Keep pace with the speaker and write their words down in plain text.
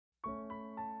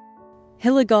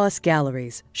Hilligoss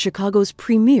Galleries, Chicago's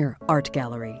premier art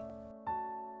gallery.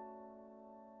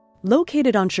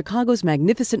 Located on Chicago's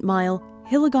Magnificent Mile,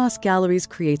 Hilligoss Galleries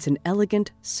creates an elegant,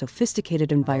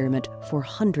 sophisticated environment for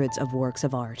hundreds of works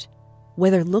of art.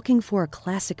 Whether looking for a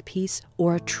classic piece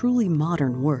or a truly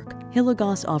modern work,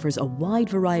 Hilligoss offers a wide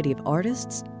variety of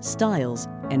artists, styles,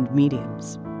 and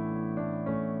mediums.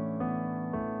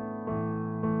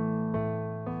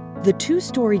 The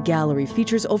two-story gallery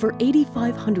features over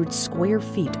 8,500 square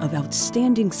feet of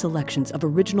outstanding selections of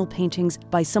original paintings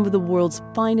by some of the world's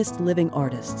finest living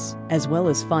artists, as well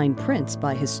as fine prints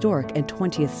by historic and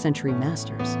 20th century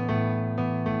masters.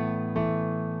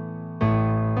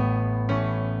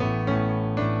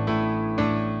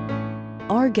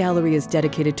 Our gallery is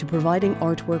dedicated to providing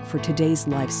artwork for today's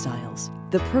lifestyles,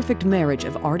 the perfect marriage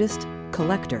of artist,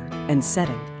 collector, and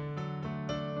setting.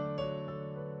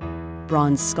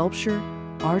 Bronze sculpture,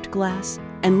 art glass,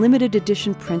 and limited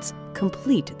edition prints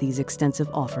complete these extensive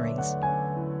offerings.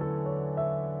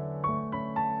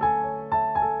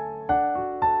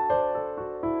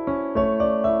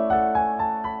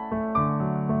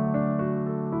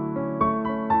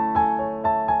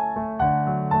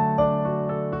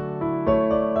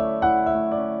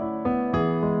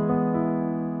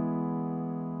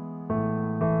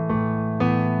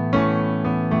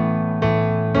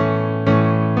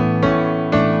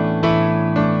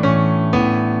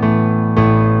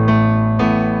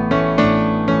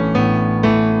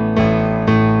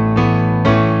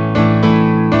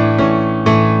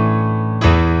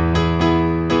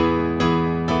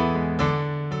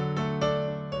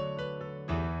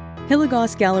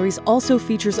 Hilligoss Galleries also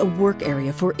features a work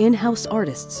area for in-house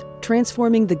artists,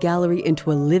 transforming the gallery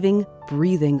into a living,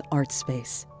 breathing art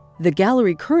space. The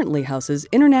gallery currently houses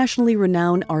internationally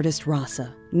renowned artist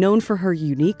Rasa, known for her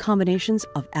unique combinations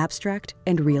of abstract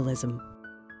and realism.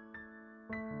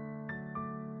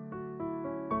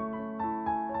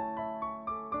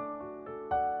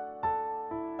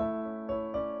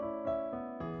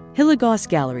 Hilligoss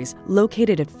Galleries,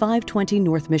 located at 520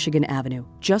 North Michigan Avenue,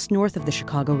 just north of the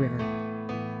Chicago River.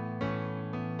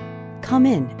 Come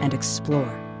in and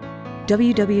explore.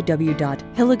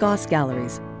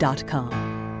 www.hilligossgalleries.com